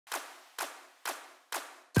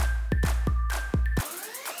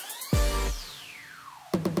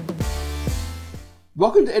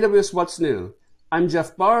Welcome to AWS What's New. I'm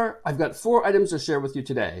Jeff Barr. I've got 4 items to share with you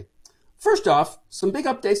today. First off, some big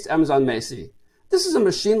updates to Amazon Maysee. This is a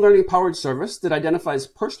machine learning powered service that identifies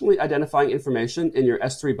personally identifying information in your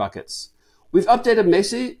S3 buckets. We've updated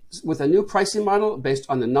Maysee with a new pricing model based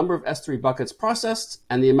on the number of S3 buckets processed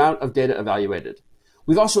and the amount of data evaluated.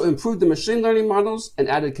 We've also improved the machine learning models and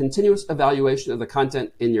added continuous evaluation of the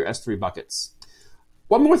content in your S3 buckets.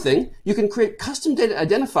 One more thing, you can create custom data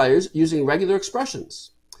identifiers using regular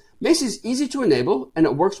expressions. Maysee is easy to enable and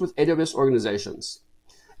it works with AWS organizations.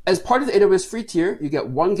 As part of the AWS free tier, you get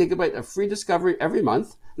 1 GB of free discovery every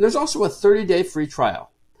month, and there's also a 30-day free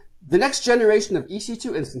trial. The next generation of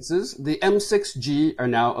EC2 instances, the M6G, are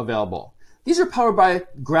now available. These are powered by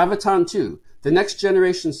Graviton2, the next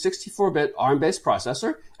generation 64-bit ARM-based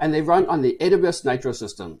processor, and they run on the AWS Nitro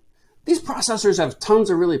system. These processors have tons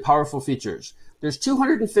of really powerful features. There's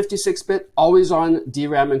 256-bit always-on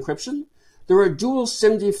DRAM encryption. There are dual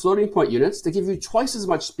SIMD floating point units that give you twice as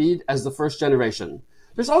much speed as the first generation.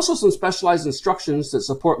 There's also some specialized instructions that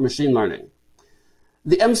support machine learning.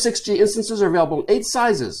 The M6G instances are available in 8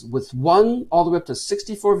 sizes, with 1 all the way up to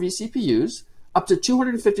 64 vCPUs, up to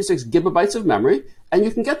 256 gigabytes of memory, and you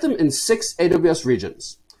can get them in 6 AWS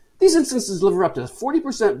regions. These instances deliver up to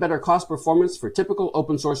 40% better cost performance for typical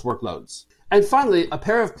open source workloads. And finally, a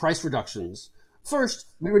pair of price reductions. First,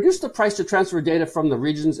 we reduced the price to transfer data from the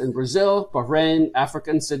regions in Brazil, Bahrain, Africa,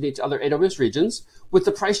 and Sydney to other AWS regions, with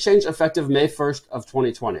the price change effective May 1st of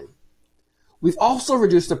 2020. We've also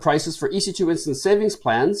reduced the prices for EC2 instance savings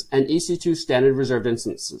plans and EC2 standard reserved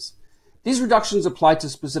instances. These reductions apply to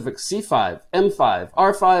specific C5, M5,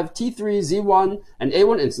 R5, T3, Z1, and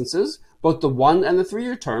A1 instances, both the 1 and the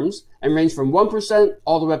 3-year terms, and range from 1%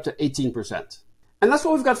 all the way up to 18%. And that's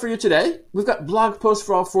what we've got for you today. We've got blog posts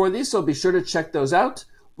for all 4 of these, so be sure to check those out.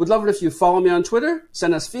 We'd love it if you follow me on Twitter,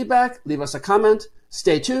 send us feedback, leave us a comment.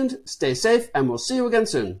 Stay tuned, stay safe, and we'll see you again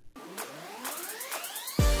soon.